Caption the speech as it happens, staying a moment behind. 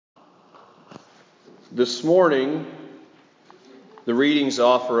This morning, the readings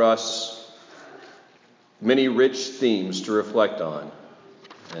offer us many rich themes to reflect on.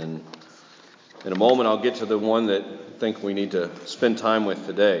 And in a moment, I'll get to the one that I think we need to spend time with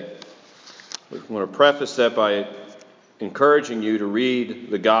today. I want to preface that by encouraging you to read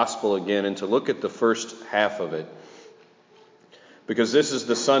the gospel again and to look at the first half of it. Because this is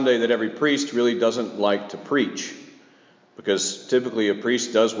the Sunday that every priest really doesn't like to preach. Because typically a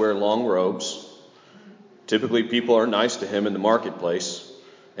priest does wear long robes. Typically people are nice to him in the marketplace.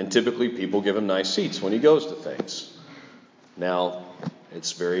 And typically people give him nice seats when he goes to things. Now,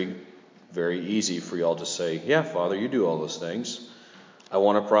 it's very, very easy for y'all to say, yeah, Father, you do all those things. I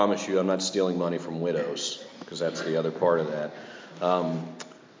want to promise you I'm not stealing money from widows, because that's the other part of that.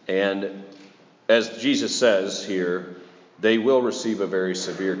 And as Jesus says here, they will receive a very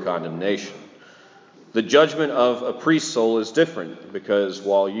severe condemnation. The judgment of a priest's soul is different, because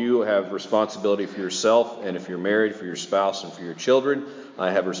while you have responsibility for yourself, and if you're married, for your spouse and for your children,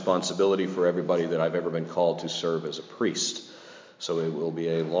 I have responsibility for everybody that I've ever been called to serve as a priest. So it will be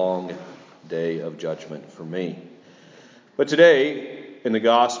a long day of judgment for me. But today, in the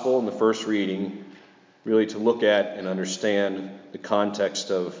gospel, in the first reading, really to look at and understand the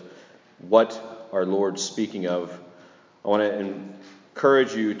context of what our Lord's speaking of, I want to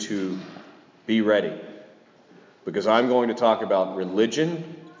encourage you to be ready, because I'm going to talk about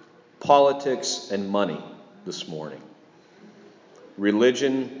religion, politics, and money this morning.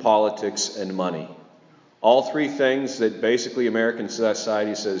 Religion, politics, and money. All three things that basically American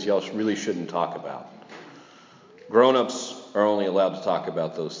society says y'all really shouldn't talk about. Grown-ups are only allowed to talk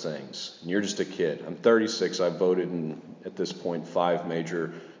about those things. And you're just a kid. I'm 36. I've voted in, at this point, 5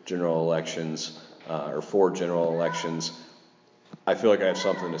 major general elections, or 4 general elections. I feel like I have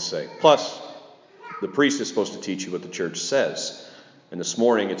something to say. Plus, the priest is supposed to teach you what the church says. And this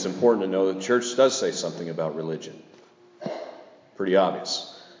morning, it's important to know that the church does say something about religion. Pretty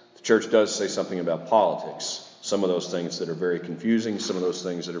obvious. The church does say something about politics. Some of those things that are very confusing, some of those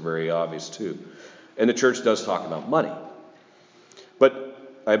things that are very obvious too. And the church does talk about money.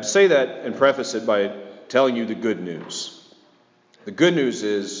 But I say that and preface it by telling you the good news. The good news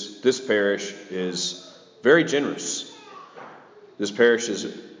is this parish is very generous. This parish is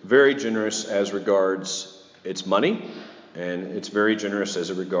very generous as regards its money, and it's very generous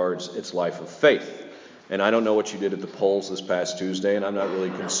as it regards its life of faith. And I don't know what you did at the polls this past Tuesday, and I'm not really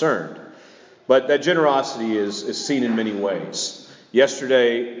concerned. But that generosity is seen in many ways.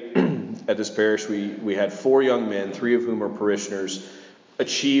 Yesterday at this parish, we had 4 young men, 3 of whom are parishioners,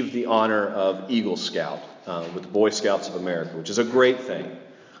 achieve the honor of Eagle Scout with the Boy Scouts of America, which is a great thing.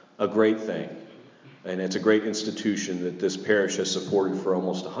 And it's a great institution that this parish has supported for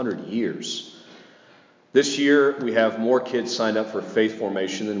almost 100 years. This year, we have more kids signed up for faith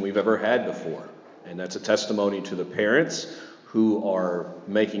formation than we've ever had before. And that's a testimony to the parents who are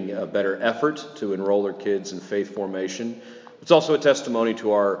making a better effort to enroll their kids in faith formation. It's also a testimony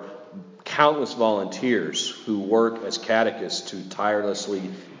to our countless volunteers who work as catechists to tirelessly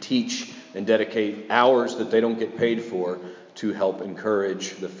teach and dedicate hours that they don't get paid for to help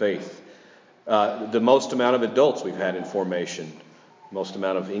encourage the faith. The most amount of adults we've had in formation, most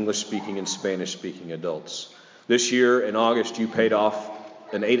amount of English-speaking and Spanish-speaking adults. This year, in August, you paid off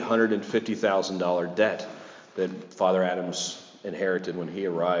an $850,000 debt that Father Adams inherited when he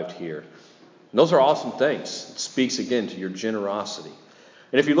arrived here. And those are awesome things. It speaks again to your generosity.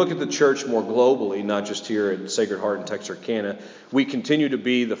 And if you look at the church more globally, not just here at Sacred Heart in Texarkana, we continue to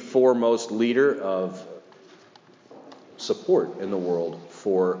be the foremost leader of support in the world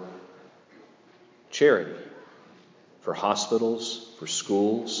for charity, for hospitals, for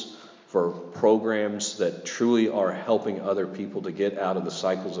schools, for programs that truly are helping other people to get out of the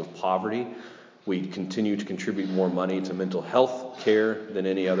cycles of poverty. We continue to contribute more money to mental health care than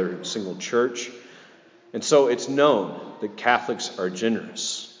any other single church. And so it's known that Catholics are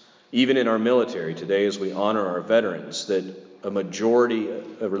generous. Even in our military today, as we honor our veterans, that a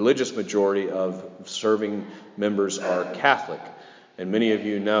religious majority of serving members are Catholic. And many of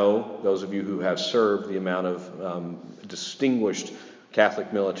you know, those of you who have served, the amount of distinguished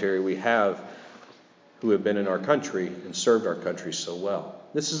Catholic military we have who have been in our country and served our country so well.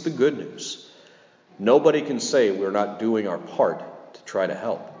 This is the good news. Nobody can say we're not doing our part to try to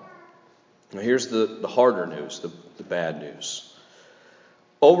help. Now here's the harder news, the bad news.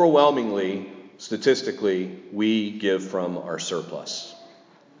 Overwhelmingly, statistically, we give from our surplus.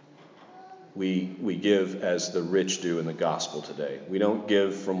 We give as the rich do in the gospel today. We don't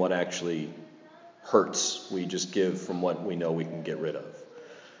give from what actually hurts. We just give from what we know we can get rid of.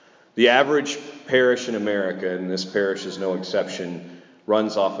 The average parish in America, and this parish is no exception,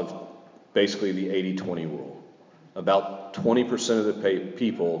 runs off of basically the 80-20 rule. About 20% of the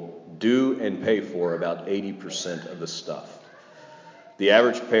people do and pay for about 80% of the stuff. The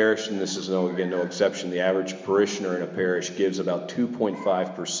average parish, and this is no exception, the average parishioner in a parish gives about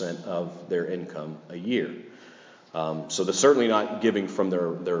 2.5% of their income a year. So they're certainly not giving from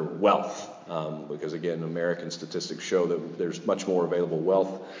their wealth, because again, American statistics show that there's much more available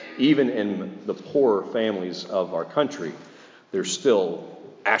wealth. Even in the poorer families of our country, they're still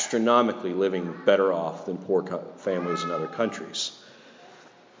astronomically living better off than poor families in other countries.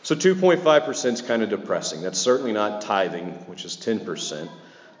 So 2.5% is kind of depressing. That's certainly not tithing, which is 10%.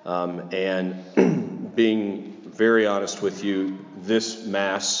 And being very honest with you, this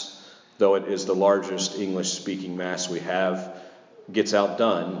Mass, though it is the largest English-speaking Mass we have, gets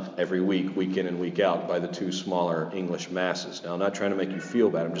outdone every week in and week out, by the two smaller English Masses. Now, I'm not trying to make you feel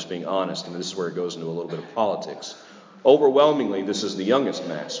bad. I'm just being honest, and this is where it goes into a little bit of politics. Overwhelmingly, this is the youngest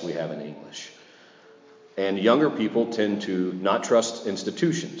Mass we have in English. And younger people tend to not trust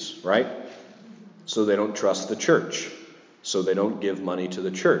institutions, right? So they don't trust the church. So they don't give money to the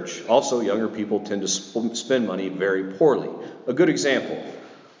church. Also, younger people tend to spend money very poorly. A good example,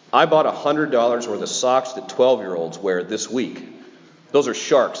 I bought $100 worth of socks that 12-year-olds wear this week. Those are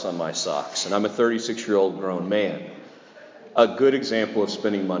sharks on my socks, and I'm a 36-year-old grown man. A good example of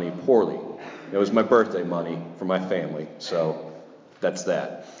spending money poorly. It was my birthday money for my family, so that's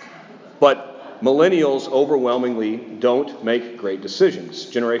that. But millennials overwhelmingly don't make great decisions.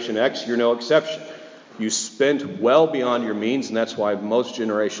 Generation X, you're no exception. You spend well beyond your means, and that's why most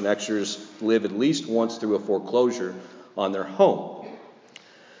Generation Xers live at least once through a foreclosure on their home.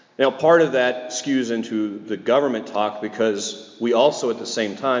 Now, part of that skews into the government talk, because we also at the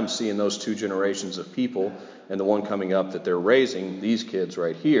same time see in those two generations of people, and the one coming up that they're raising, these kids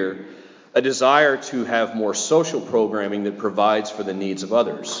right here, a desire to have more social programming that provides for the needs of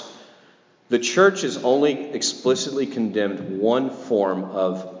others. The church has only explicitly condemned one form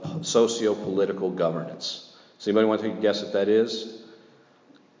of socio-political governance. Does anybody want to take a guess what that is?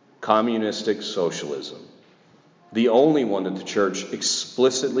 Communistic socialism. The only one that the church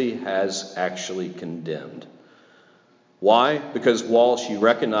explicitly has actually condemned. Why? Because while she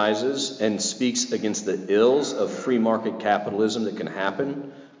recognizes and speaks against the ills of free market capitalism that can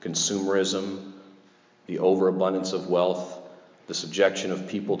happen, consumerism, the overabundance of wealth, the subjection of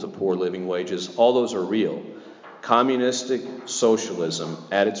people to poor living wages, all those are real. Communistic socialism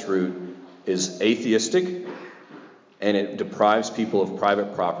at its root is atheistic, and it deprives people of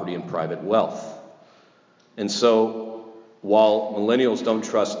private property and private wealth. And so, while millennials don't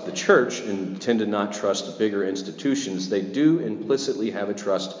trust the church and tend to not trust bigger institutions, they do implicitly have a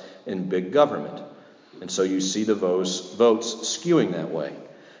trust in big government. And so you see the votes skewing that way.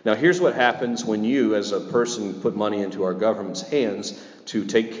 Now, here's what happens when you, as a person, put money into our government's hands to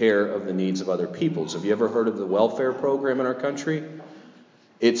take care of the needs of other peoples. Have you ever heard of the welfare program in our country?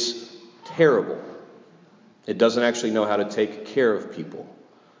 It's terrible. It doesn't actually know how to take care of people.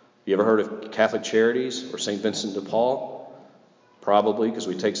 You ever heard of Catholic Charities or St. Vincent de Paul? Probably, because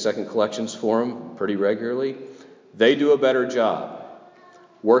we take second collections for them pretty regularly. They do a better job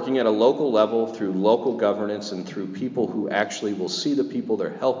working at a local level through local governance and through people who actually will see the people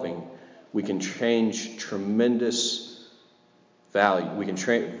they're helping. We can change tremendous value. We can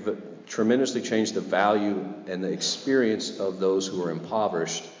tremendously change the value and the experience of those who are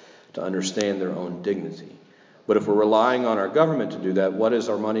impoverished to understand their own dignity. But if we're relying on our government to do that, what is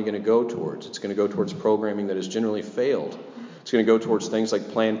our money going to go towards? It's going to go towards programming that has generally failed. It's going to go towards things like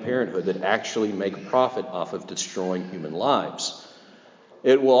Planned Parenthood that actually make profit off of destroying human lives.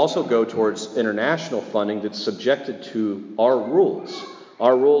 It will also go towards international funding that's subjected to our rules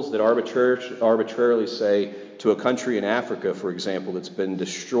that arbitrarily say to a country in Africa, for example, that's been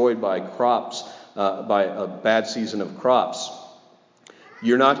destroyed by crops, by a bad season of crops.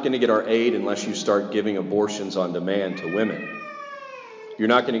 You're not going to get our aid unless you start giving abortions on demand to women. You're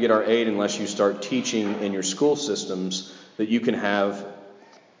not going to get our aid unless you start teaching in your school systems that you can have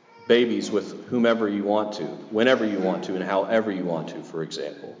babies with whomever you want to, whenever you want to, and however you want to, for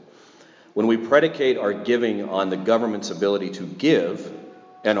example. When we predicate our giving on the government's ability to give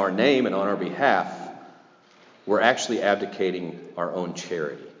in our name and on our behalf, we're actually abdicating our own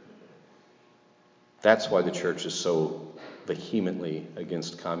charity. That's why the church is so vehemently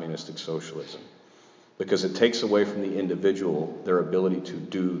against communistic socialism, because it takes away from the individual their ability to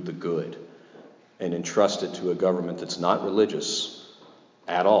do the good and entrust it to a government that's not religious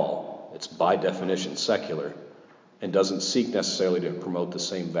at all. It's by definition secular and doesn't seek necessarily to promote the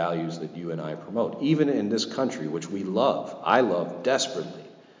same values that you and I promote. Even in this country, which we love, I love desperately,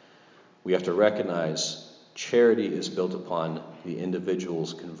 we have to recognize charity is built upon the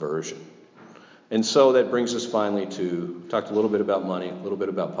individual's conversion. And so that brings us finally to, talked a little bit about money, a little bit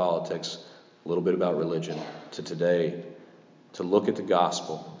about politics, a little bit about religion, to today, to look at the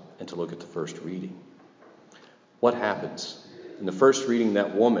gospel and to look at the first reading. What happens? In the first reading,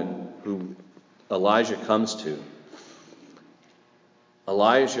 that woman who Elijah comes to,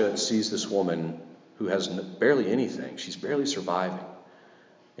 Elijah sees this woman who has barely anything. She's barely surviving.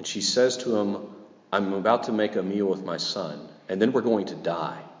 And she says to him, I'm about to make a meal with my son, and then we're going to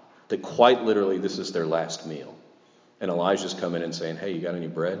die. That quite literally, this is their last meal. And Elijah's coming in saying, hey, you got any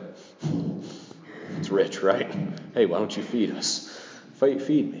bread? It's rich, right? Hey, why don't you feed us?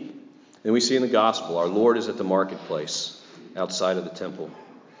 Feed me. And we see in the gospel, our Lord is at the marketplace outside of the temple.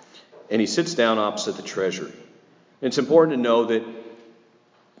 And he sits down opposite the treasury. And it's important to know that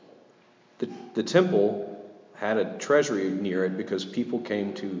the temple had a treasury near it because people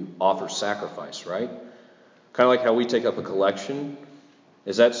came to offer sacrifice, right? Kind of like how we take up a collection.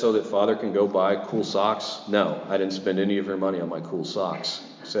 Is that so that Father can go buy cool socks? No, I didn't spend any of her money on my cool socks.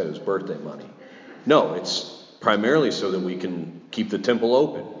 I said it was birthday money. No, it's primarily so that we can keep the temple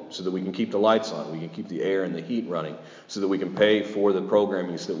open, so that we can keep the lights on, we can keep the air and the heat running, so that we can pay for the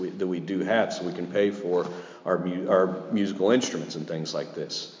programmings that we do have, so we can pay for our musical instruments and things like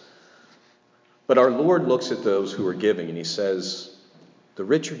this. But our Lord looks at those who are giving and he says, the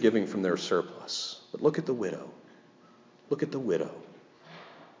rich are giving from their surplus, but look at the widow. Look at the widow.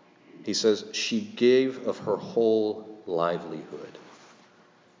 He says, she gave of her whole livelihood.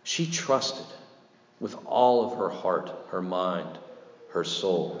 She trusted with all of her heart, her mind, her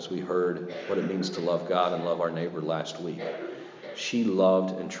soul, as we heard what it means to love God and love our neighbor last week. She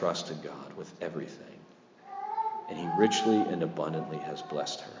loved and trusted God with everything. And he richly and abundantly has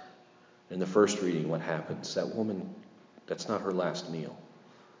blessed her. In the first reading, what happens? That woman, that's not her last meal.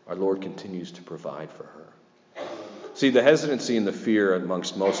 Our Lord continues to provide for her. See, the hesitancy and the fear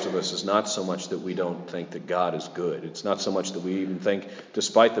amongst most of us is not so much that we don't think that God is good. It's not so much that we even think,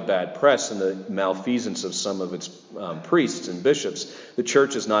 despite the bad press and the malfeasance of some of its priests and bishops, the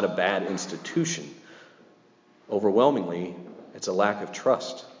church is not a bad institution. Overwhelmingly, it's a lack of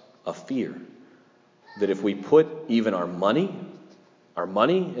trust, a fear, that if we put even our money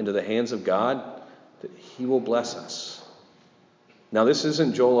into the hands of God, that he will bless us. Now, this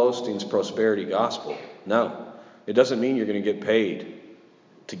isn't Joel Osteen's prosperity gospel. No. It doesn't mean you're going to get paid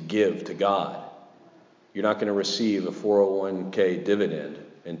to give to God. You're not going to receive a 401k dividend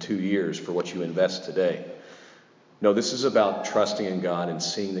in 2 years for what you invest today. No, this is about trusting in God and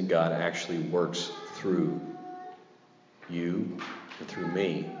seeing that God actually works through you and through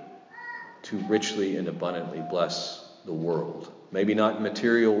me to richly and abundantly bless the world. Maybe not in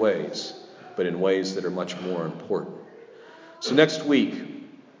material ways, but in ways that are much more important. So next week,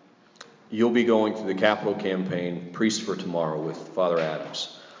 you'll be going through the capital campaign, Priest for Tomorrow, with Father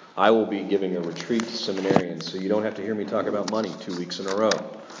Adams. I will be giving a retreat to seminarians, so you don't have to hear me talk about money 2 weeks in a row.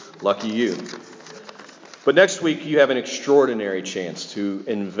 Lucky you. But next week, you have an extraordinary chance to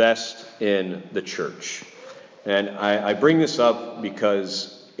invest in the church. And I bring this up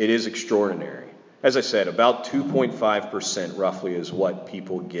because it is extraordinary. As I said, about 2.5% roughly is what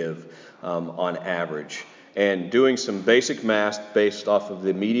people give on average. And doing some basic math based off of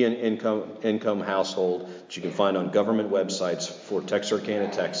the median income household that you can find on government websites for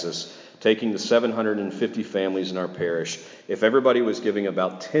Texarkana, Texas, taking the 750 families in our parish, if everybody was giving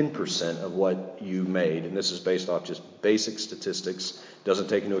about 10% of what you made, and this is based off just basic statistics, doesn't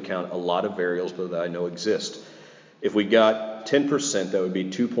take into account a lot of variables that I know exist. If we got 10%, that would be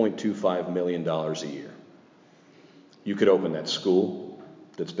 $2.25 million a year. You could open that school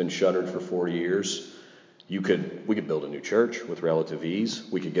that's been shuttered for 40 years. We could build a new church with relative ease.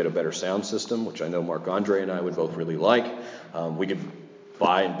 We could get a better sound system, which I know Mark Andre and I would both really like. We could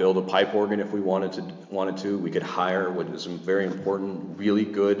buy and build a pipe organ if we wanted to. We could hire, what is very important, really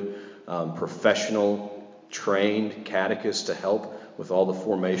good, professional, trained catechists to help with all the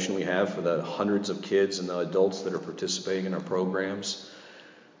formation we have for the hundreds of kids and the adults that are participating in our programs.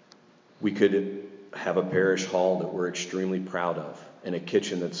 We could have a parish hall that we're extremely proud of, and a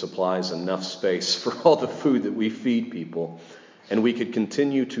kitchen that supplies enough space for all the food that we feed people. And we could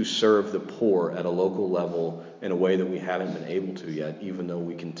continue to serve the poor at a local level in a way that we haven't been able to yet, even though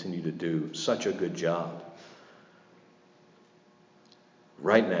we continue to do such a good job.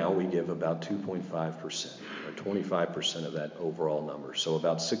 Right now, we give about 2.5%, or 25% of that overall number. So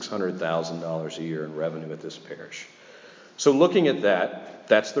about $600,000 a year in revenue at this parish. So looking at that,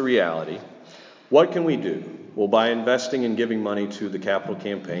 that's the reality. What can we do? Well, by investing and giving money to the capital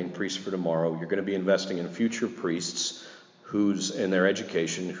campaign, Priests for Tomorrow, you're going to be investing in future priests in their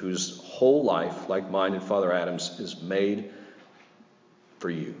education, whose whole life, like mine and Father Adams, is made for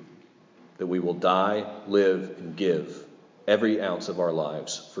you. that we will die, live, and give every ounce of our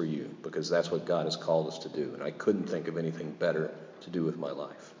lives for you, because that's what God has called us to do. And I couldn't think of anything better to do with my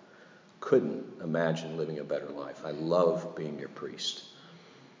life. Couldn't imagine living a better life. I love being your priest.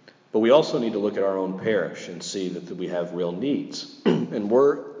 But we also need to look at our own parish and see that we have real needs. And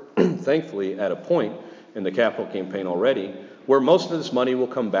we're thankfully at a point in the capital campaign already where most of this money will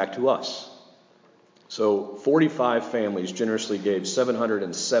come back to us. So 45 families generously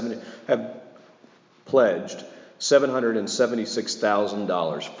have pledged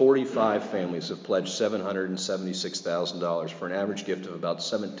 $776,000. 45 families have pledged $776,000 for an average gift of about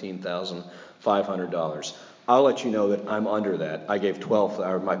 $17,500. I'll let you know that I'm under that. I gave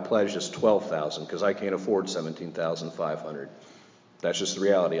my pledge is $12,000 because I can't afford $17,500. That's just the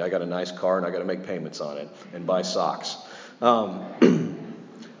reality. I got a nice car and I got to make payments on it and buy socks.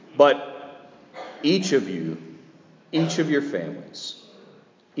 But each of your families,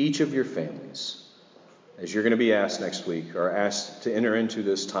 as you're going to be asked next week, are asked to enter into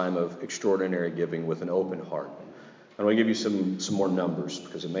this time of extraordinary giving with an open heart. I want to give you some more numbers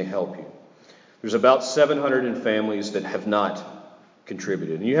because it may help you. There's about 700 families that have not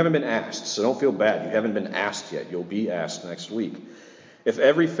contributed. And you haven't been asked, so don't feel bad. You haven't been asked yet. You'll be asked next week. If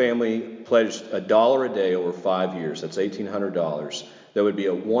every family pledged $1 a day over 5 years, that's $1,800, that would be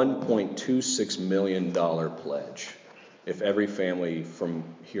a $1.26 million pledge. If every family from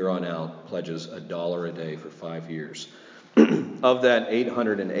here on out pledges $1 a day for 5 years. Of that,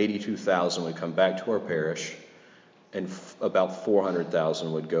 $882,000 would come back to our parish, and about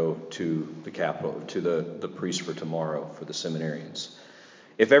 $400,000 would go to the capital, to the priest for tomorrow, for the seminarians.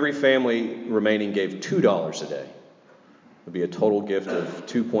 If every family remaining gave $2 a day, it would be a total gift of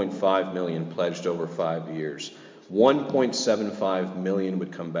 $2.5 million pledged over 5 years. $1.75 million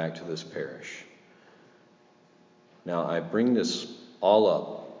would come back to this parish. Now, I bring this all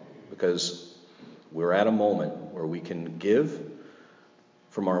up because we're at a moment where we can give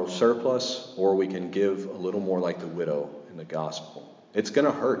from our surplus, or we can give a little more like the widow in the gospel. It's going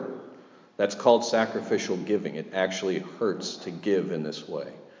to hurt. That's called sacrificial giving. It actually hurts to give in this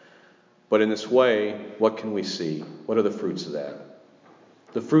way. But in this way, what can we see? What are the fruits of that?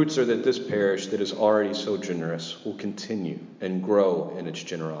 The fruits are that this parish that is already so generous will continue and grow in its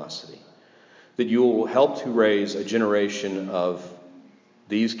generosity. That you will help to raise a generation of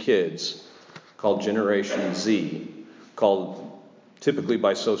these kids called Generation Z, called typically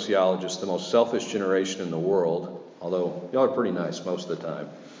by sociologists the most selfish generation in the world, although y'all are pretty nice most of the time.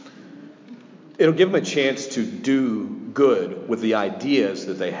 It'll give them a chance to do good with the ideas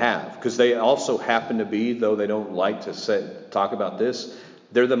that they have, because they also happen to be, though they don't like to talk about this,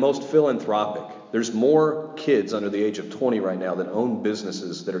 they're the most philanthropic. There's more kids under the age of 20 right now that own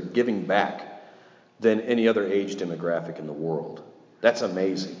businesses that are giving back than any other age demographic in the world. That's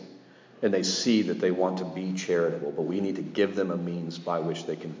amazing. And they see that they want to be charitable, but we need to give them a means by which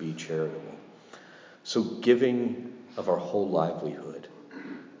they can be charitable. So giving of our whole livelihood.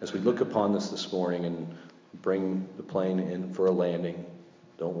 As we look upon this morning and bring the plane in for a landing,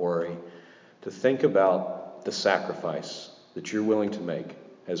 don't worry, to think about the sacrifice that you're willing to make.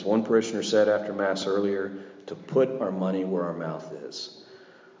 As one parishioner said after Mass earlier, to put our money where our mouth is.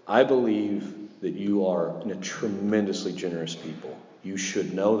 I believe that you are a tremendously generous people. You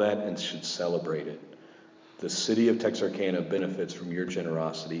should know that and should celebrate it. The city of Texarkana benefits from your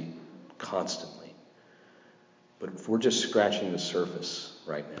generosity constantly. But if we're just scratching the surface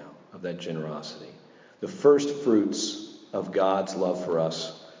right now of that generosity, the first fruits of God's love for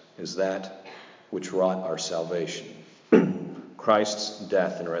us is that which wrought our salvation. Christ's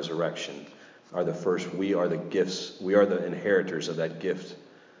death and resurrection are the first. We are the gifts. We are the inheritors of that gift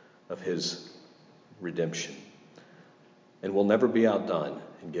of his redemption. And we'll never be outdone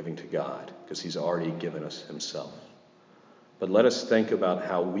in giving to God because he's already given us himself. But let us think about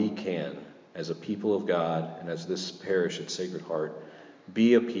how we can, as a people of God and as this parish at Sacred Heart,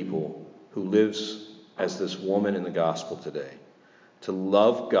 be a people who lives as this woman in the gospel today, to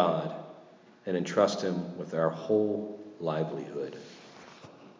love God and entrust him with our whole livelihood.